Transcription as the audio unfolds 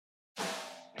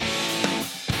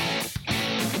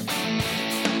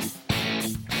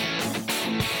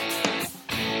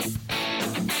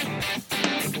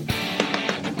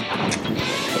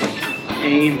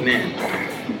Amen.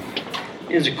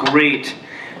 It is great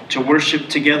to worship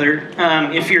together.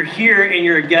 If you're here and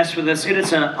you're a guest with us, it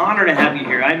is an honor to have you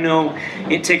here. I know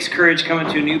it takes courage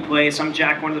coming to a new place. I'm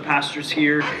Jack, one of the pastors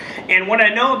here. And what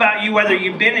I know about you, whether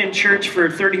you've been in church for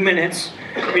 30 minutes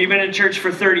or you've been in church for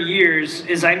 30 years,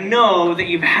 is I know that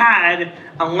you've had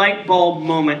a light bulb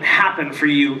moment happen for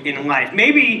you in life.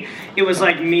 Maybe it was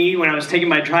like me when I was taking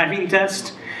my driving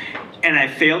test and I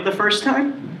failed the first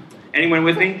time. Anyone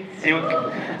with me? Anyone?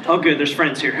 Oh, good. There's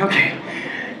friends here. Okay.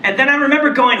 And then I remember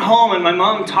going home and my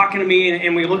mom talking to me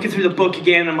and we looking through the book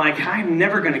again. I'm like, I'm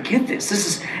never going to get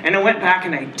this. And I went back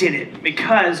and I did it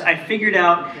because I figured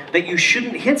out that you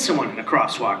shouldn't hit someone in a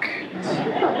crosswalk.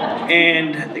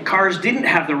 And the cars didn't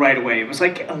have the right of way. It was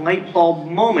like a light bulb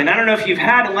moment. I don't know if you've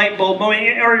had a light bulb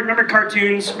moment or remember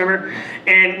cartoons, remember?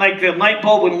 And like the light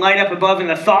bulb would light up above in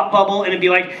the thought bubble and it'd be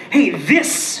like, hey,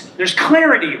 there's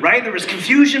clarity, right? There was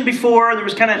confusion before. There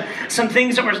was kind of some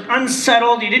things that were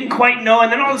unsettled. You didn't quite know.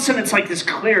 And then all of a sudden it's like this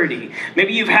clarity.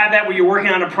 Maybe you've had that where you're working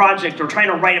on a project or trying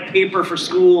to write a paper for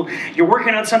school. You're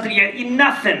working on something,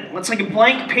 nothing. It's like a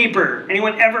blank paper.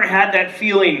 Anyone ever had that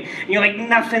feeling? And you're like,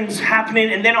 nothing's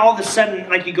happening. And then all of a sudden,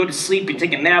 like you go to sleep, you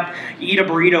take a nap, you eat a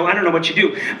burrito. I don't know what you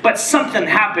do. But something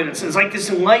happens. It's like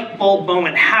this light bulb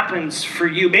moment happens for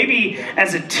you. Maybe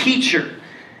as a teacher.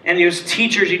 And there's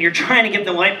teachers, and you're trying to get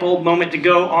the light bulb moment to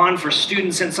go on for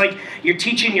students. And it's like you're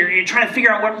teaching, you're trying to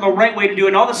figure out what the right way to do it.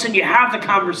 And all of a sudden you have the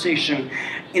conversation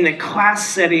in the class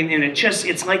setting, and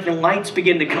it's like the lights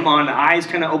begin to come on, the eyes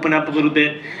kind of open up a little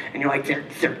bit, and you're like,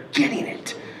 they're getting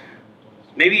it.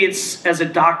 Maybe it's as a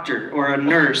doctor or a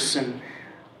nurse, and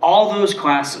all those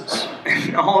classes,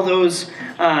 and all those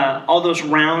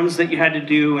rounds that you had to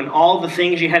do, and all the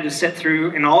things you had to sit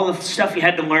through, and all the stuff you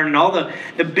had to learn, and all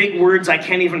the big words I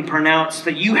can't even pronounce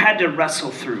that you had to wrestle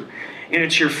through. And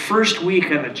it's your first week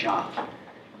of a job.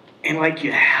 And like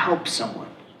you help someone.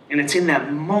 And it's in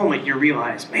that moment you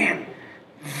realize, man,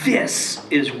 this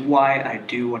is why I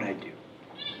do what I do.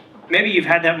 Maybe you've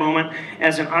had that moment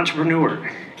as an entrepreneur,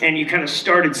 and you kind of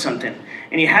started something.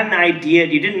 And you had an idea,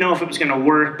 you didn't know if it was going to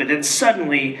work, but then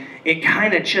suddenly it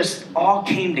kind of just all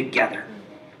came together.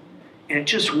 And it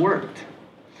just worked.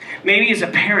 Maybe as a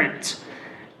parent,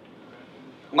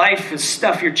 life is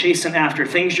stuff you're chasing after,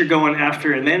 things you're going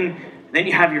after, and then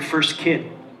you have your first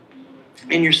kid.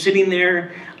 And you're sitting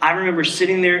there, I remember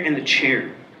sitting there in the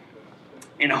chair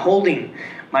and holding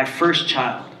my first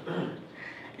child.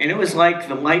 And it was like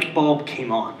the light bulb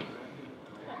came on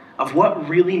of what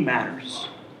really matters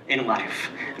in life.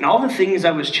 And all the things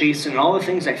I was chasing, and all the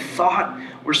things I thought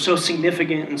were so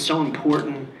significant and so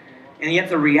important, and yet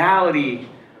the reality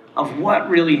of what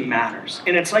really matters.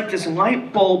 And it's like this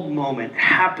light bulb moment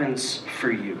happens for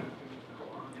you.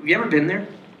 Have you ever been there?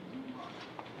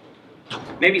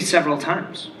 Maybe several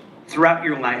times throughout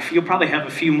your life. You'll probably have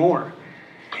a few more.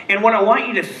 And what I want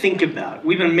you to think about,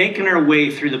 we've been making our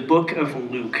way through the book of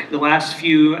Luke, the last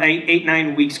few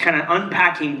 8-9 weeks, kind of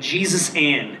unpacking Jesus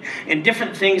and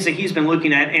different things that he's been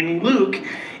looking at. And Luke,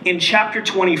 in chapter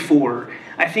 24,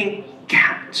 I think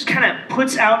just kind of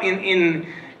puts out in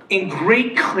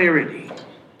great clarity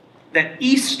that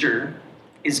Easter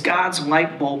is God's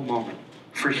light bulb moment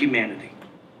for humanity.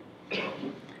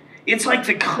 It's like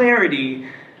the clarity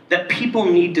that people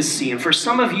need to see. And for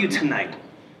some of you tonight,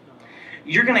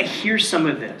 you're going to hear some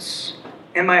of this.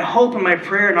 And my hope and my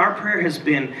prayer and our prayer has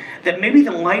been that maybe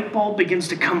the light bulb begins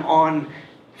to come on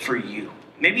for you.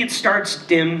 Maybe it starts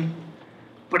dim,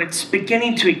 but it's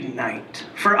beginning to ignite.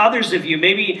 For others of you,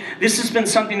 maybe this has been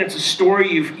something that's a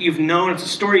story you've known, it's a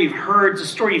story you've heard, it's a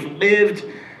story you've lived,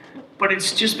 but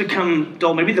it's just become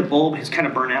dull. Maybe the bulb has kind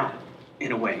of burnt out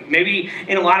in a way. Maybe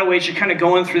in a lot of ways you're kind of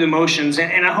going through the motions.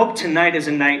 And I hope tonight is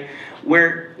a night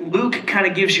where Luke kind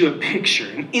of gives you a picture,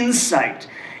 an insight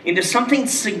into something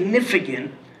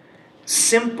significant,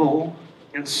 simple,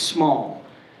 and small.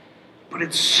 But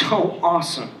it's so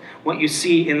awesome what you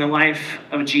see in the life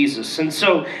of Jesus. And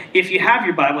so if you have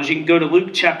your Bibles, you can go to Luke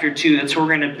chapter 2. That's where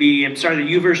we're going to be. I'm sorry,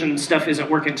 the YouVersion stuff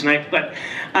isn't working tonight. But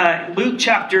Luke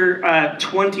chapter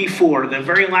 24, the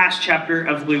very last chapter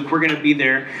of Luke, we're going to be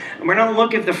there. And we're going to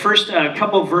look at the first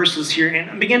couple verses here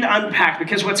and begin to unpack.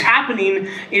 Because what's happening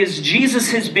is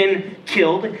Jesus has been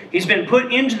killed. He's been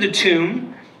put into the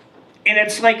tomb. And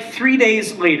it's like 3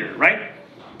 days later, right?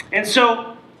 And so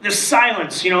the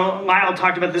silence, Lyle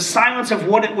talked about the silence of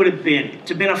what it would have been to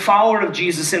have been a follower of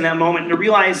Jesus in that moment and to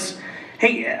realize,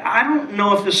 hey, I don't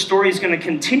know if the story is going to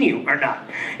continue or not.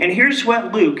 And here's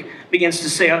what Luke begins to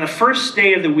say. On the first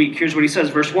day of the week, here's what he says,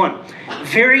 verse 1.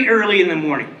 Very early in the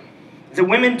morning, The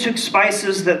women took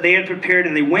spices that they had prepared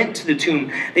and they went to the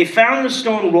tomb. They found the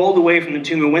stone rolled away from the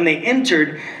tomb, and when they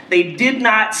entered, they did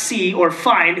not see or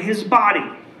find his body.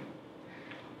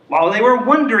 While they were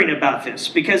wondering about this,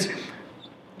 because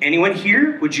anyone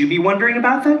here, would you be wondering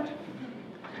about that?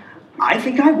 I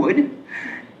think I would.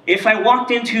 If I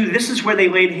walked into, this is where they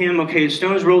laid him, okay,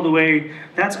 stones rolled away,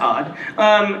 that's odd.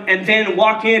 And then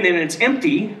walk in and it's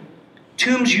empty,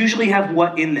 tombs usually have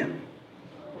what in them?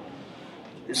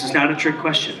 This is not a trick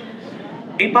question.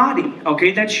 A body,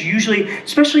 okay? That's usually,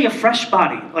 especially a fresh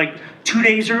body, like 2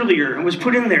 days earlier, and was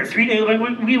put in there, 3 days,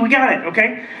 like, we got it,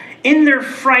 okay? In their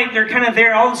fright, they're kind of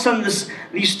there. All of a sudden,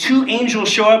 these two angels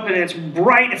show up, and it's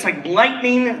bright. It's like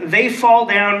lightning. They fall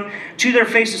down to their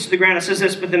faces to the ground. It says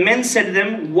this, but the men said to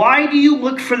them, why do you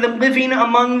look for the living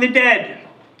among the dead?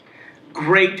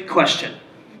 Great question.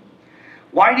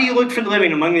 Why do you look for the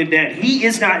living among the dead? He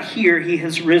is not here, he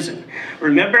has risen.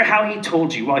 Remember how he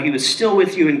told you while he was still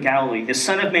with you in Galilee, the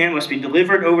Son of Man must be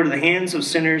delivered over to the hands of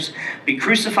sinners, be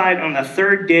crucified on the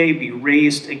third day, be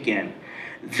raised again.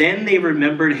 Then they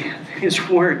remembered his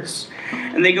words.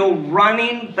 And they go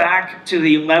running back to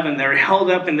the 11. They're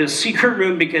held up in this secret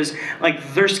room because,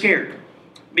 they're scared.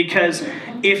 Because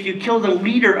if you kill the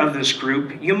leader of this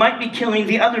group, you might be killing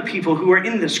the other people who are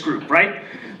in this group, right?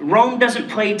 Rome doesn't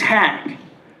play tag.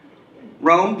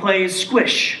 Rome plays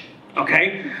squish,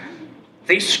 okay?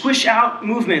 They squish out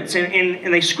movements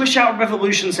and they squish out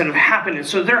revolutions that have happened. And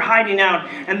so they're hiding out.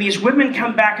 And these women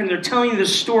come back and they're telling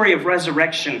this story of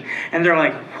resurrection. And they're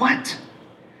like, what?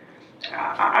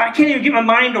 I can't even get my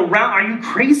mind around. Are you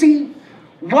crazy?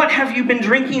 What have you been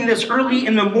drinking this early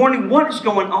in the morning? What is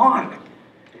going on?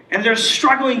 And they're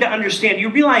struggling to understand. You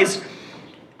realize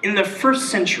in the first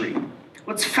century,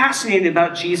 what's fascinating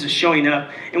about Jesus showing up,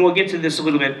 and we'll get to this a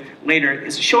little bit later,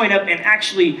 is showing up and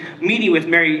actually meeting with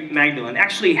Mary Magdalene,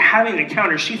 actually having an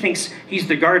encounter. She thinks he's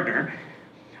the gardener,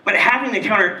 but having an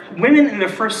encounter. Women in the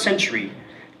first century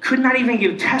could not even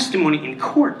give testimony in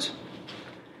court.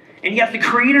 And yet the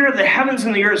creator of the heavens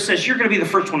and the earth says, you're going to be the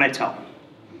first one I tell.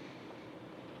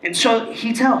 And so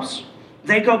he tells.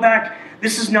 They go back.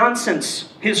 This is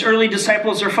nonsense. His early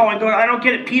disciples are following, going, I don't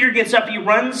get it. Peter gets up, he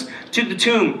runs to the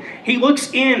tomb. He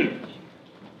looks in,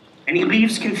 and he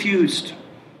leaves confused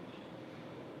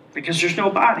because there's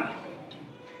no body.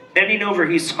 Bending over,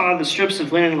 he saw the strips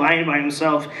of linen lying by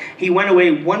himself. He went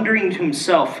away wondering to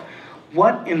himself,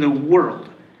 what in the world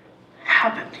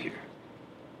happened here?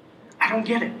 I don't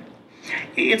get it.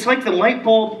 It's like the light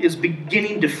bulb is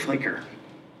beginning to flicker.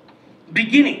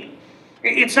 Beginning.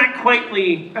 It's not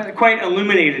quite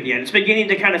illuminated yet. It's beginning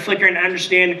to kind of flicker and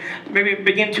understand, maybe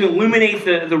begin to illuminate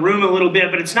the room a little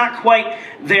bit, but it's not quite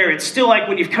there. It's still like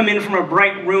when you've come in from a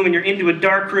bright room and you're into a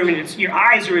dark room and your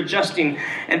eyes are adjusting,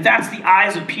 and that's the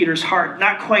eyes of Peter's heart,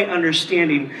 not quite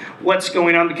understanding what's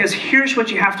going on, because here's what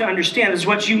you have to understand, is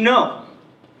what you know.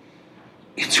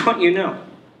 It's what you know.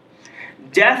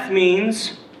 Death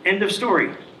means end of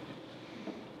story.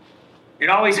 It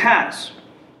always has.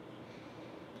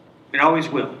 It always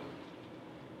will.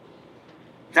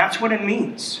 That's what it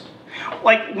means.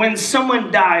 Like when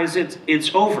someone dies,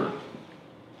 it's over.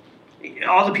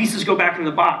 All the pieces go back in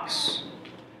the box.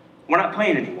 We're not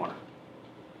playing anymore.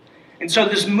 And so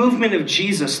this movement of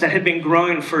Jesus that had been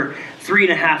growing for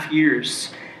 3.5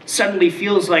 years suddenly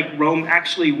feels like Rome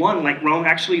actually won, like Rome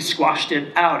actually squashed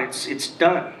it out. It's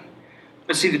done.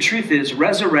 But see, the truth is,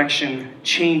 resurrection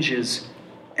changes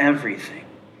everything.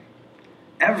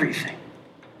 Everything.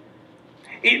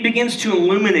 It begins to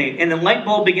illuminate, and the light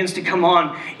bulb begins to come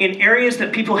on in areas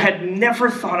that people had never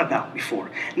thought about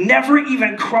before, never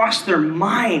even crossed their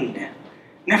mind,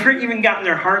 never even gotten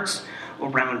their hearts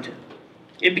around it.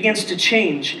 It begins to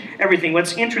change everything.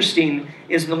 What's interesting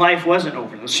is the life wasn't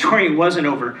over. The story wasn't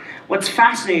over. What's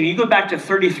fascinating, you go back to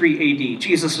 33 AD.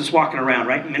 Jesus is walking around,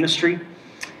 right, in ministry.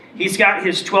 He's got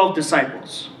his 12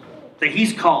 disciples that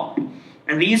he's called.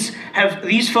 And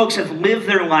these folks have lived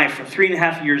their life for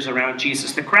 3.5 years around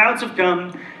Jesus. The crowds have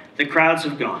come, the crowds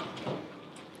have gone.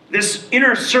 This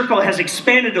inner circle has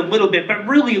expanded a little bit, but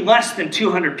really less than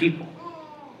 200 people.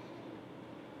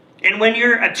 And when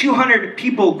you're a 200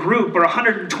 people group, or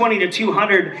 120 to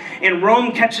 200, and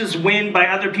Rome catches wind by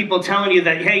other people telling you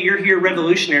that, hey, you're here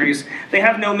revolutionaries, they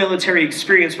have no military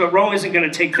experience, but Rome isn't going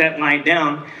to take that line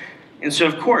down. And so,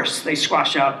 of course, they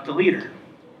squash out the leader.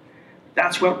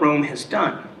 That's what Rome has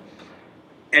done.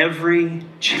 Every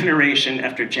generation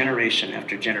after generation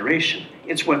after generation.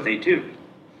 It's what they do.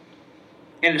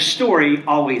 And the story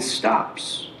always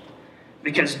stops.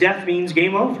 Because death means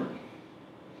game over.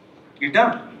 You're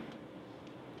done.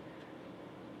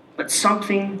 But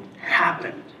something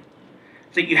happened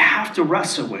that you have to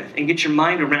wrestle with and get your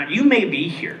mind around. You may be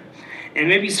here, and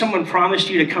maybe someone promised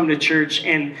you to come to church,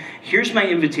 and here's my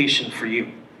invitation for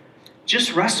you.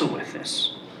 Just wrestle with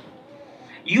this.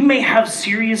 You may have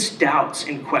serious doubts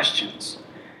and questions.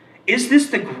 Is this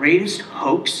the greatest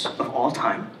hoax of all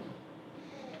time?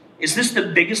 Is this the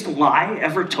biggest lie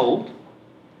ever told?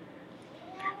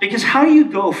 Because how do you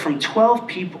go from 12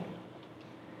 people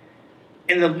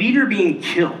and the leader being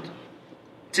killed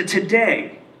to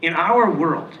today, in our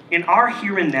world, in our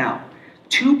here and now,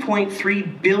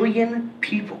 2.3 billion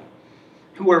people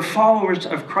who are followers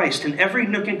of Christ in every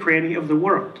nook and cranny of the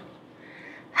world?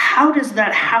 How does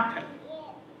that happen?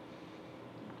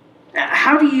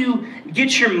 How do you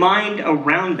get your mind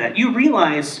around that? You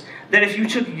realize that if you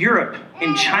took Europe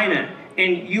and China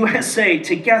and USA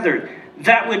together,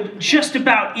 that would just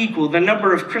about equal the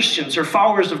number of Christians or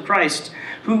followers of Christ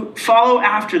who follow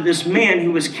after this man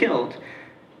who was killed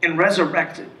and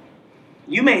resurrected.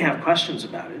 You may have questions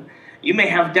about it. You may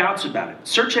have doubts about it.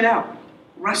 Search it out.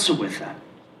 Wrestle with that.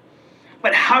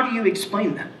 But how do you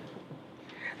explain that?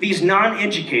 These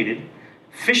non-educated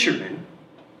fishermen,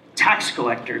 tax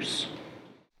collectors,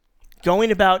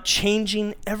 going about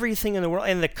changing everything in the world,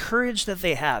 and the courage that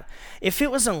they have. If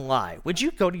it was a lie, would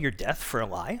you go to your death for a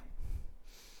lie?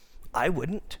 I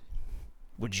wouldn't.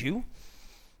 Would you?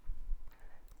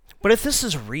 But if this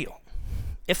is real,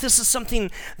 if this is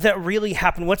something that really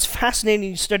happened, what's fascinating,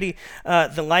 you study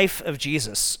the life of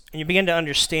Jesus, and you begin to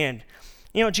understand,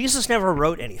 Jesus never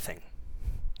wrote anything.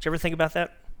 Did you ever think about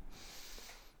that?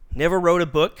 Never wrote a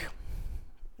book,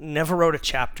 never wrote a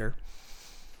chapter,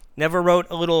 never wrote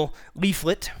a little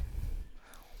leaflet,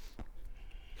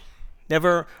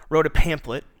 never wrote a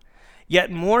pamphlet, yet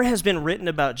more has been written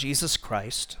about Jesus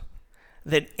Christ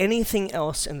than anything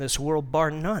else in this world,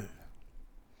 bar none.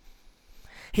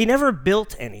 He never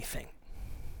built anything,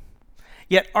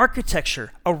 yet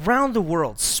architecture around the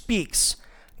world speaks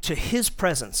to his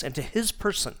presence and to his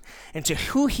person and to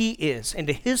who he is and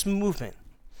to his movement.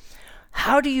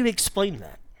 How do you explain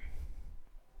that?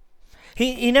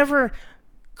 He never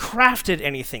crafted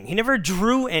anything. He never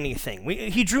drew anything.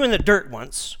 He drew in the dirt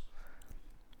once.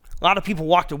 A lot of people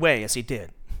walked away as he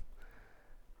did.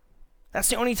 That's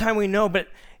the only time we know, but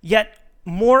yet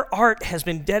more art has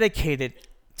been dedicated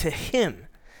to him,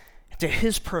 to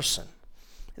his person,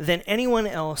 than anyone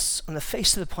else on the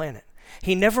face of the planet.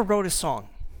 He never wrote a song.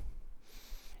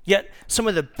 Yet some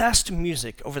of the best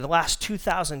music over the last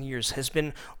 2,000 years has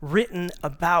been written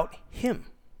about him.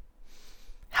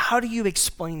 How do you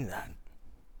explain that?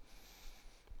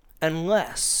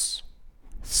 Unless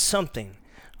something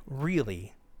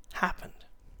really happened.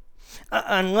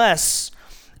 Unless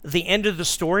the end of the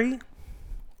story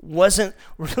wasn't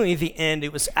really the end,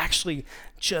 it was actually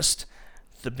just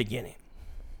the beginning.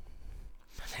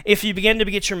 If you begin to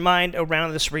get your mind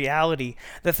around this reality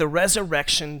that the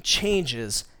resurrection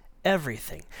changes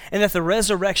everything, and that the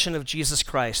resurrection of Jesus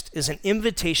Christ is an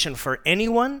invitation for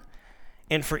anyone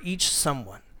and for each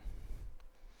someone.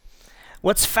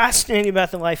 What's fascinating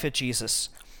about the life of Jesus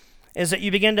is that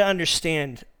you begin to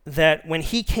understand that when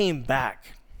he came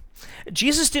back,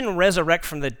 Jesus didn't resurrect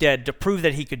from the dead to prove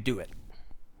that he could do it.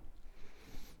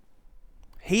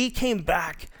 He came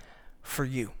back for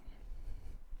you,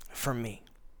 for me.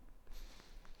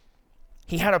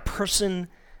 He had a person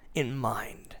in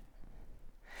mind.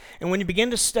 And when you begin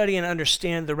to study and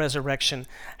understand the resurrection,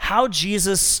 how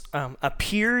Jesus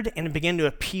appeared and began to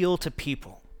appeal to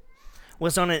people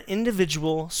was on an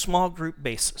individual, small group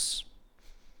basis.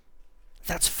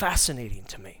 That's fascinating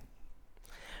to me.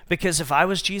 Because if I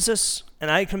was Jesus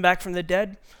and I had come back from the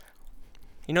dead,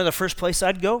 the first place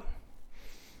I'd go?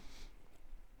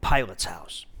 Pilate's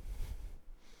house.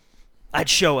 I'd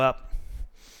show up.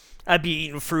 I'd be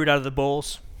eating fruit out of the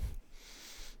bowls.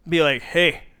 Be like,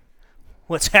 hey,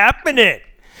 what's happening?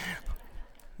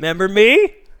 Remember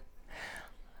me?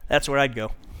 That's where I'd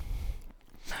go.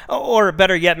 Or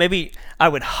better yet, maybe I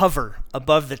would hover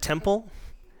above the temple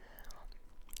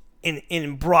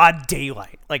in broad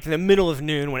daylight, like in the middle of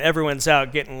noon when everyone's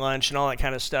out getting lunch and all that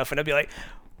kind of stuff. And I'd be like,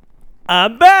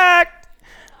 I'm back.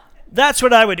 That's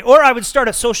what I would do. Or I would start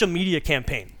a social media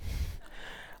campaign.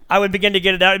 I would begin to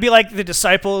get it out. It'd be like the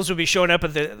disciples would be showing up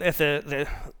at the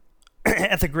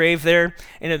at the grave there,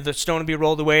 and the stone would be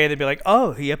rolled away, and they'd be like,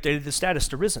 oh, he updated the status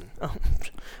to risen. Oh,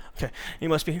 okay, he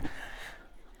must be here.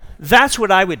 That's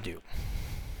what I would do.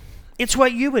 It's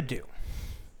what you would do.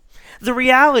 The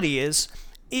reality is,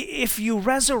 if you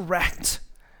resurrect,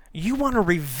 you want to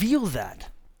reveal that.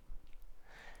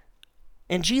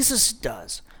 And Jesus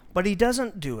does, but he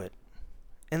doesn't do it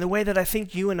in the way that I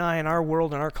think you and I in our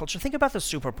world and our culture. Think about the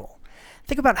Super Bowl.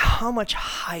 Think about how much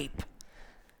hype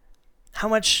how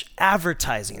much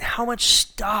advertising, how much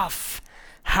stuff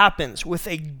happens with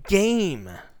a game.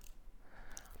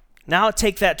 Now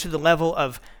take that to the level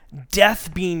of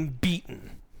death being beaten.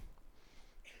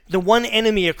 The one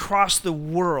enemy across the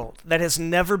world that has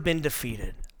never been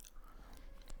defeated.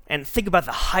 And think about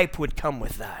the hype would come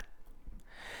with that.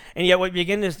 And yet what we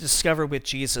begin to discover with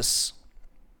Jesus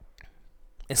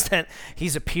is that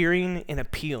he's appearing and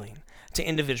appealing to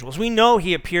individuals. We know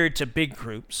he appeared to big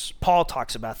groups. Paul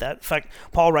talks about that. In fact,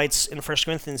 Paul writes in 1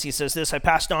 Corinthians, he says this, I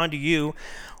passed on to you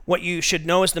what you should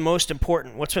know is the most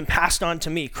important, what's been passed on to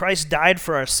me. Christ died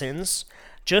for our sins,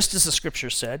 just as the scripture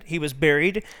said. He was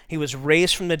buried. He was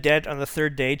raised from the dead on the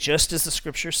third day, just as the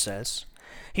scripture says.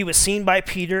 He was seen by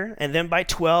Peter and then by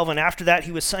 12, and after that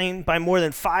he was seen by more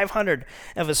than 500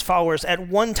 of his followers at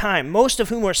one time, most of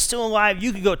whom are still alive.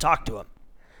 You could go talk to them.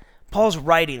 Paul's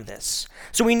writing this.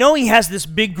 So we know he has this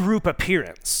big group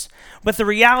appearance, but the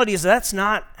reality is that's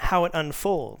not how it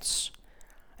unfolds.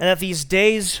 And that these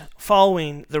days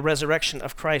following the resurrection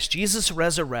of Christ, Jesus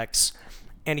resurrects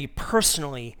and he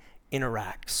personally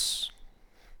interacts.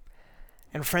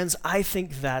 And friends, I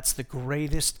think that's the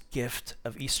greatest gift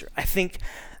of Easter. I think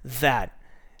that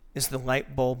is the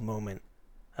light bulb moment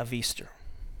of Easter.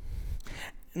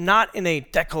 Not in a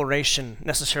declaration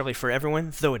necessarily for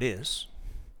everyone, though it is,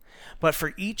 but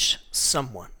for each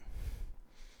someone.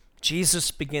 Jesus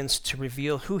begins to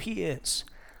reveal who he is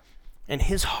and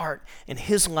his heart and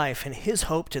his life and his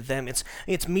hope to them.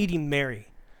 It's meeting Mary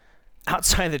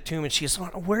outside the tomb, and she's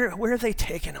like, where have they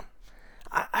taken him?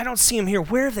 I don't see him here.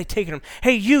 Where have they taken him?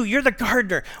 Hey, you're the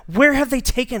gardener. Where have they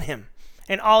taken him?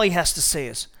 And all he has to say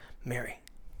is, Mary.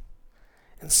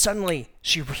 And suddenly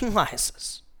she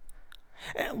realizes.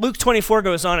 Luke 24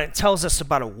 goes on, it tells us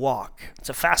about a walk. It's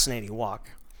a fascinating walk.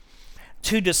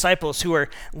 Two disciples who are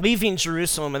leaving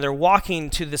Jerusalem and they're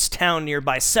walking to this town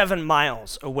nearby, 7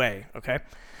 miles away, okay?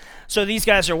 So these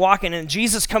guys are walking and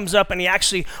Jesus comes up and he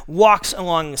actually walks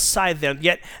alongside them,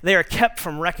 yet they are kept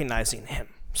from recognizing him.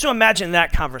 So imagine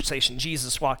that conversation.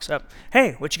 Jesus walks up.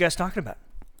 Hey, what you guys talking about?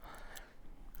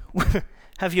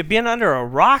 Have you been under a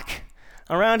rock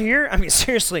around here? I mean,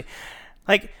 seriously,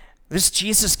 like this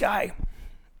Jesus guy,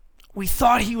 we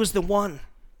thought he was the one.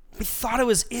 We thought it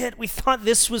was it. We thought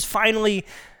this was finally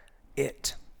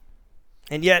it.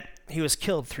 And yet he was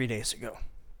killed 3 days ago.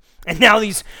 And now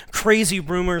these crazy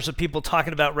rumors of people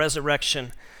talking about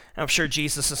resurrection. I'm sure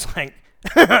Jesus is like,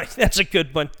 that's a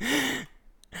good one.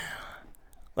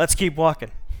 Let's keep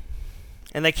walking.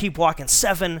 And they keep walking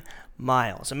 7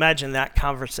 miles. Imagine that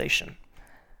conversation.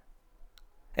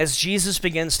 As Jesus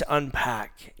begins to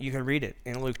unpack, you can read it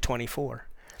in Luke 24.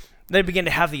 They begin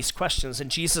to have these questions, and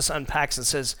Jesus unpacks and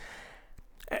says,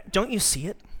 don't you see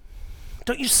it?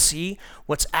 Don't you see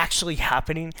what's actually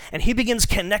happening? And he begins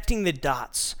connecting the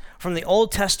dots from the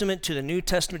Old Testament to the New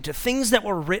Testament to things that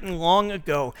were written long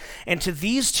ago. And to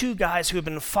these two guys who have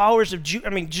been followers of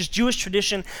just Jewish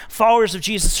tradition, followers of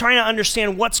Jesus, trying to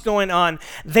understand what's going on,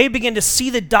 they begin to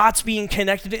see the dots being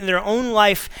connected in their own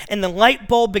life, and the light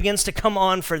bulb begins to come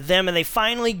on for them, and they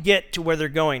finally get to where they're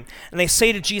going. And they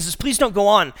say to Jesus, please don't go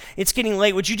on. It's getting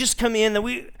late. Would you just come in?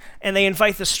 And they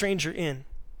invite the stranger in.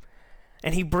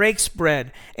 And he breaks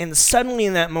bread, and suddenly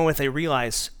in that moment they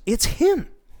realize it's him.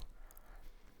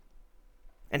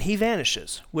 And he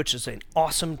vanishes, which is an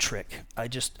awesome trick. I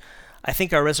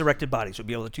think our resurrected bodies would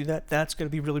be able to do that. That's going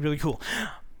to be really, really cool.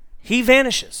 He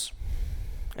vanishes,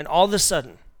 and all of a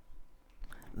sudden,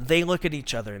 they look at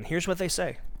each other, and here's what they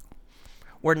say.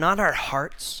 Were not our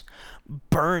hearts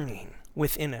burning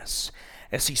within us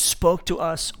as he spoke to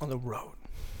us on the road?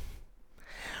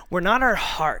 Were not our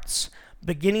hearts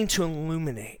beginning to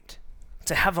illuminate,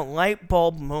 to have a light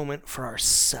bulb moment for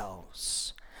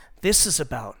ourselves? This is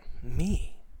about me.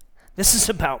 This is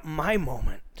about my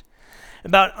moment,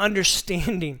 about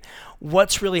understanding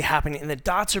what's really happening, and the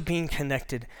dots are being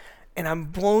connected, and I'm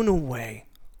blown away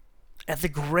at the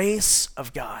grace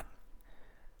of God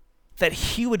that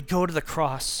he would go to the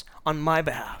cross on my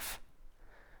behalf,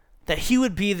 that he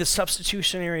would be the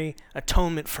substitutionary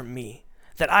atonement for me,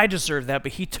 that I deserve that,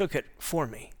 but he took it for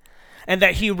me, and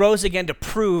that he rose again to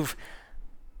prove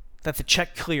that the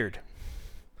check cleared,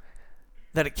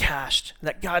 that it cashed,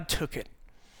 that God took it,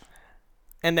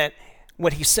 and that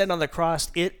what he said on the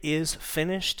cross, it is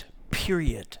finished,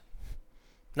 period.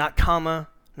 Not comma,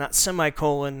 not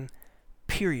semicolon,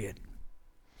 period.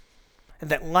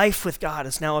 And that life with God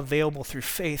is now available through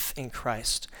faith in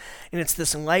Christ. And it's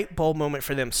this light bulb moment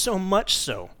for them, so much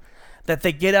so that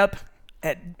they get up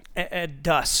at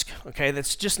dusk, okay,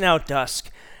 that's just now dusk,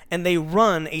 and they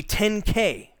run a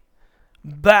 10K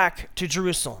back to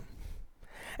Jerusalem.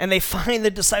 And they find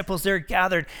the disciples there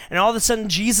gathered, and all of a sudden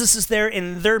Jesus is there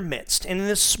in their midst. And in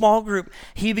this small group,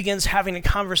 he begins having a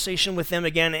conversation with them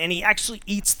again, and he actually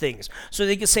eats things. So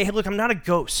they can say, hey, look, I'm not a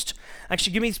ghost.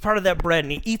 Actually, give me part of that bread.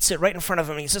 And he eats it right in front of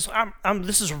them. And he says,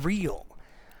 this is real.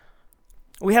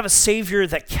 We have a Savior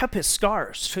that kept his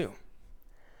scars too.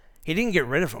 He didn't get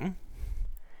rid of them.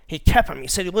 He kept them. He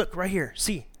said, look, right here,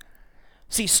 see.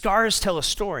 See, scars tell a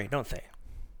story, don't they?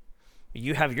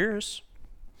 You have yours.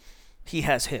 He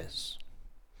has his.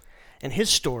 And his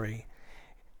story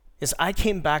is I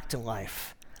came back to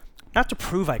life, not to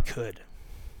prove I could.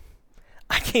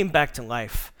 I came back to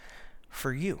life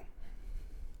for you.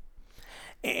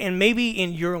 And maybe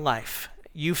in your life,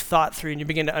 you've thought through and you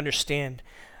begin to understand.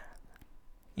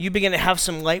 You begin to have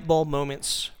some light bulb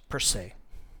moments, per se,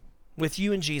 with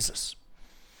you and Jesus.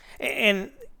 And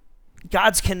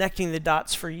God's connecting the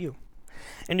dots for you.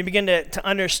 And you begin to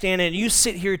understand it. And you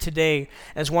sit here today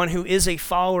as one who is a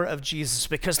follower of Jesus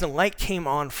because the light came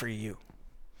on for you.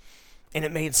 And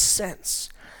it made sense.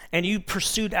 And you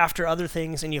pursued after other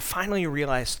things, and you finally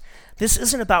realized this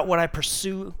isn't about what I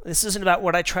pursue. This isn't about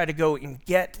what I try to go and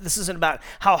get. This isn't about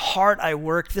how hard I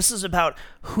work. This is about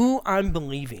who I'm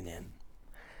believing in.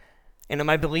 And am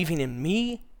I believing in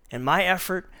me and my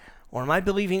effort, or am I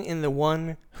believing in the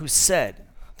one who said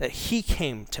that he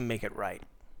came to make it right?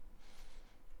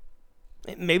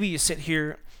 Maybe you sit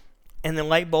here and the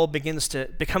light bulb begins to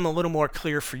become a little more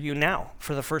clear for you now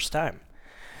for the first time.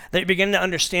 That you begin to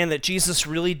understand that Jesus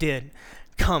really did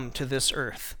come to this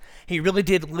earth. He really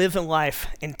did live a life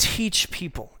and teach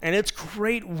people. And it's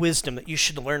great wisdom that you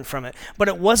should learn from it. But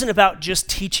it wasn't about just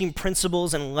teaching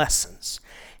principles and lessons.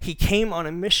 He came on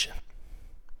a mission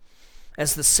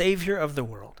as the Savior of the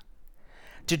world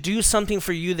to do something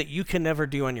for you that you can never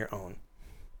do on your own,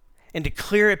 and to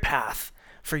clear a path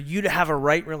for you to have a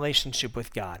right relationship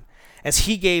with God as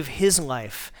he gave his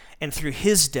life, and through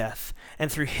his death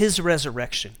and through his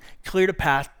resurrection cleared a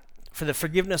path for the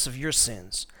forgiveness of your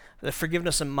sins, the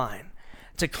forgiveness of mine,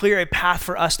 to clear a path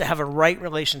for us to have a right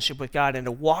relationship with God and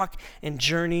to walk and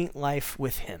journey life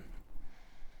with him.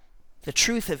 The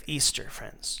truth of Easter,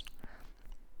 friends,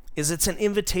 is it's an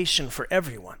invitation for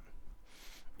everyone,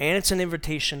 and it's an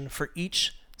invitation for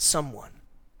each someone.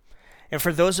 And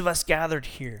for those of us gathered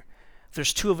here,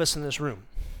 there's two of us in this room.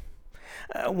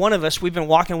 One of us, we've been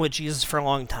walking with Jesus for a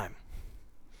long time.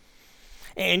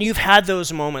 And you've had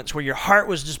those moments where your heart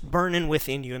was just burning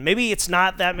within you. And maybe it's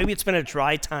not that, maybe it's been a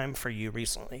dry time for you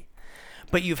recently.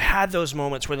 But you've had those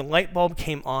moments where the light bulb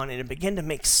came on and it began to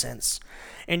make sense.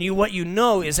 And what you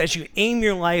know is as you aim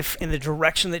your life in the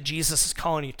direction that Jesus is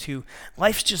calling you to,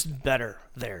 life's just better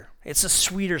there. It's a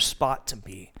sweeter spot to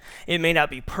be. It may not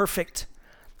be perfect,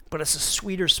 but it's a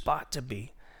sweeter spot to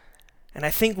be. And I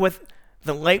think what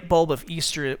the light bulb of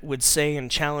Easter would say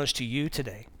and challenge to you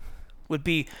today would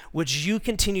be, would you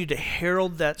continue to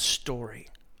herald that story?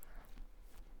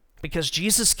 Because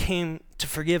Jesus came to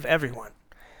forgive everyone,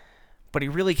 but he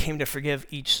really came to forgive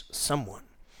each someone.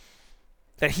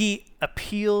 That he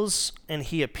appeals and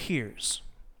he appears,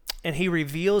 and he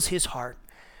reveals his heart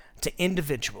to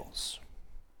individuals.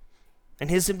 And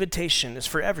his invitation is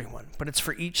for everyone, but it's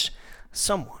for each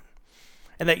someone.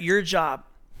 And that your job,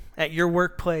 at your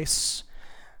workplace,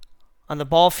 on the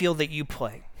ball field that you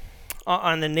play,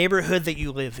 on the neighborhood that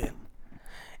you live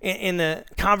in the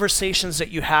conversations that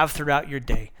you have throughout your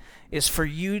day, is for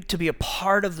you to be a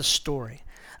part of the story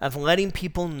of letting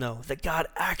people know that God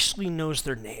actually knows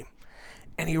their name,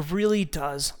 and he really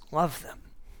does love them.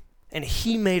 And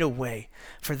he made a way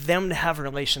for them to have a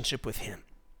relationship with him.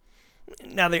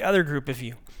 Now, the other group of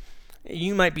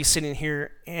you might be sitting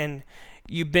here and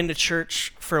you've been to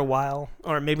church for a while,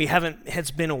 or maybe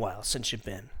it's been a while since you've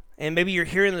been. And maybe you're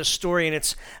hearing the story and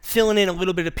it's filling in a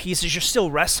little bit of pieces. You're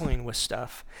still wrestling with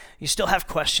stuff. You still have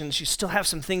questions. You still have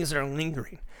some things that are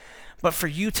lingering. But for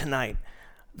you tonight,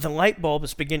 the light bulb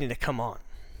is beginning to come on.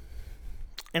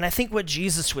 And I think what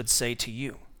Jesus would say to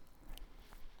you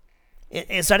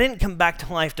is, I didn't come back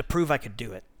to life to prove I could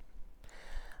do it.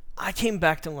 I came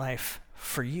back to life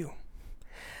for you,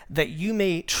 that you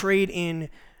may trade in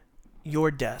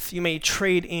your death. You may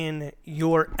trade in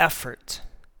your effort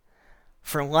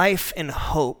for life and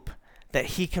hope that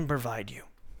he can provide you.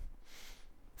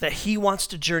 That he wants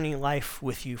to journey life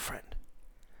with you, friend.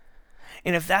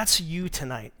 And if that's you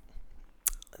tonight,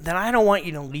 then I don't want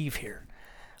you to leave here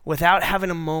without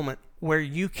having a moment where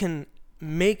you can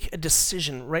make a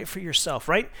decision right for yourself,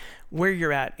 right where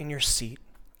you're at in your seat.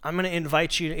 I'm going to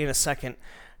invite you in a second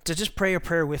to just pray a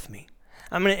prayer with me.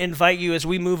 I'm going to invite you as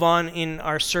we move on in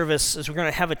our service, as we're going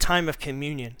to have a time of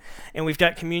communion. And we've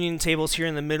got communion tables here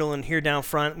in the middle and here down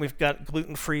front. We've got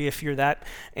gluten-free if you're that,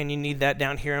 and you need that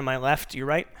down here on my left, you're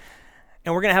right.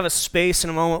 And we're going to have a space in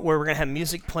a moment where we're going to have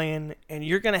music playing, and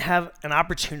you're going to have an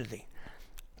opportunity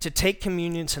to take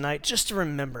communion tonight just to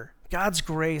remember God's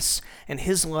grace and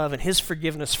his love and his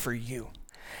forgiveness for you.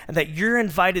 And that you're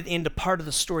invited into part of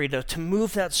the story to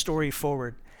move that story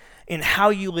forward in how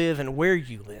you live and where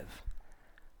you live,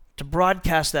 to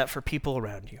broadcast that for people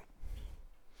around you.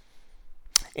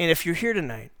 And if you're here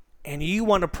tonight and you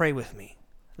want to pray with me,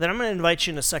 then I'm going to invite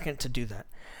you in a second to do that.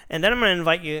 And then I'm going to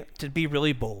invite you to be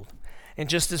really bold. And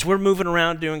just as we're moving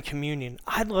around doing communion,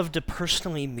 I'd love to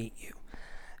personally meet you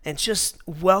and just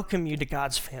welcome you to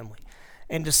God's family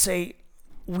and to say,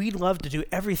 we'd love to do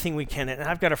everything we can. And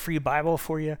I've got a free Bible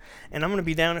for you, and I'm going to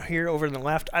be down here over on the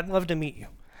left. I'd love to meet you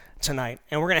tonight.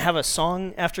 And we're going to have a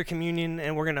song after communion,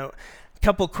 and we're going to, a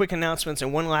couple quick announcements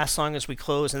and one last song as we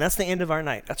close, and that's the end of our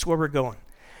night. That's where we're going.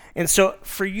 And so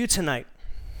for you tonight,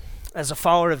 as a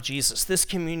follower of Jesus, this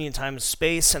communion time is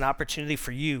space and opportunity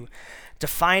for you to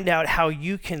find out how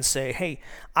you can say, hey,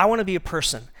 I want to be a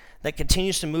person that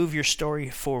continues to move your story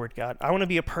forward, God. I want to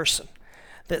be a person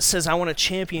that says, I want to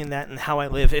champion that in how I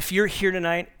live. If you're here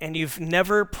tonight and you've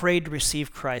never prayed to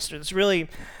receive Christ, it's really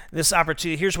this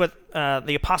opportunity. Here's what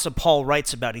the Apostle Paul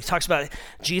writes about. He talks about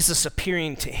Jesus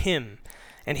appearing to him,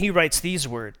 and he writes these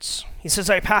words. He says,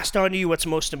 I passed on to you what's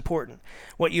most important,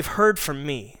 what you've heard from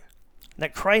me,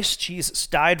 that Christ Jesus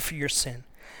died for your sin,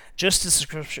 just as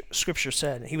the scripture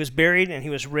said. He was buried and he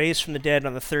was raised from the dead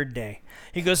on the third day.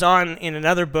 He goes on in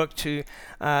another book to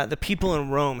the people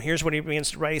in Rome. Here's what he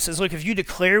begins to write. He says, look, if you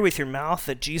declare with your mouth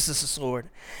that Jesus is Lord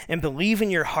and believe in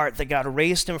your heart that God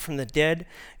raised him from the dead,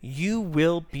 you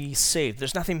will be saved.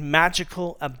 There's nothing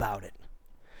magical about it.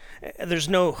 There's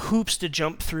no hoops to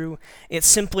jump through. It's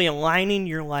simply aligning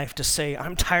your life to say,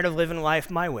 I'm tired of living life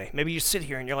my way. Maybe you sit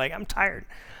here and you're like, I'm tired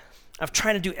of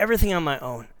trying to do everything on my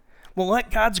own. Well,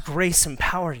 let God's grace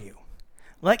empower you.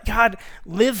 Let God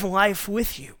live life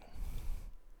with you.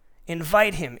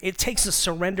 Invite him. It takes a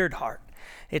surrendered heart.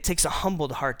 It takes a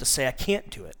humbled heart to say, I can't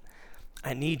do it.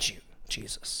 I need you,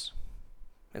 Jesus.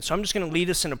 And so I'm just going to lead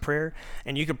us in a prayer,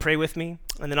 and you can pray with me,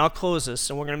 and then I'll close this,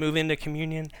 and we're going to move into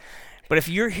communion. But if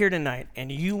you're here tonight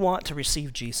and you want to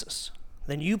receive Jesus,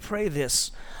 then you pray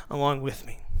this along with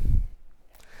me.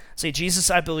 Say,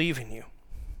 Jesus, I believe in you.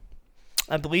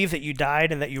 I believe that you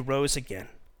died and that you rose again.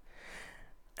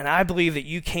 And I believe that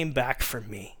you came back for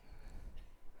me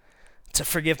to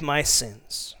forgive my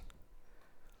sins,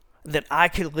 that I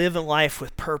could live a life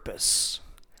with purpose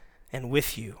and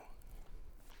with you.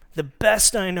 The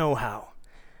best I know how,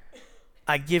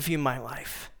 I give you my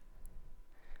life.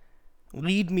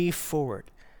 Lead me forward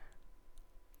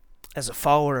as a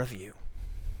follower of you.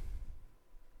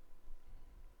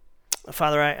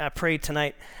 Father, I pray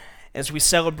tonight as we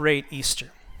celebrate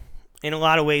Easter. In a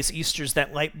lot of ways, Easter is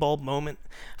that light bulb moment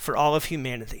for all of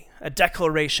humanity, a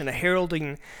declaration, a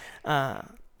heralding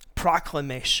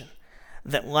proclamation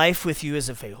that life with you is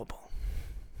available.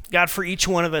 God, for each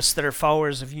one of us that are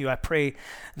followers of you, I pray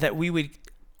that we would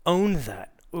own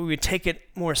that. We would take it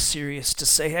more serious to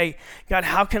say, hey, God,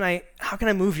 how can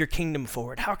I move your kingdom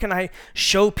forward? How can I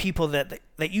show people that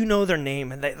you know their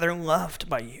name and that they're loved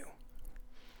by you?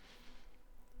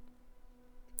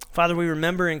 Father, we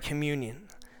remember in communion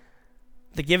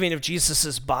the giving of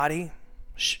Jesus' body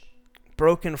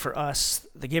broken for us,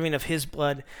 the giving of his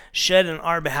blood shed on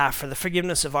our behalf for the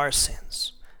forgiveness of our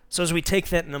sins. So as we take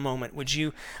that in a moment, would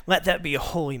you let that be a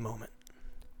holy moment,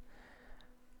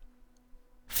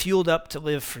 fueled up to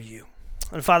live for you?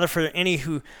 And Father, for any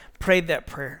who prayed that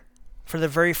prayer for the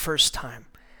very first time,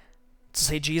 to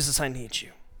say, Jesus, I need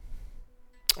you.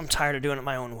 I'm tired of doing it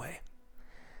my own way.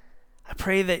 I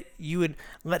pray that you would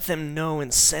let them know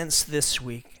and sense this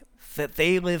week that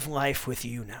they live life with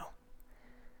you now.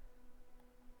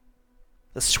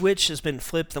 The switch has been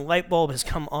flipped. The light bulb has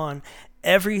come on.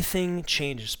 Everything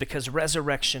changes because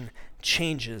resurrection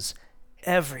changes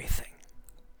everything.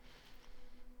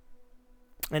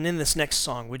 And in this next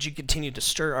song, would you continue to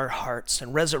stir our hearts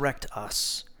and resurrect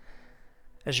us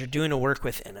as you're doing a work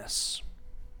within us?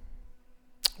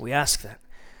 We ask that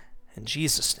in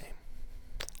Jesus' name.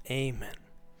 Amen.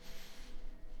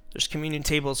 There's communion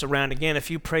tables around. Again, if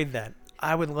you prayed that,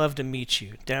 I would love to meet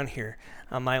you down here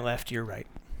on my left, your right.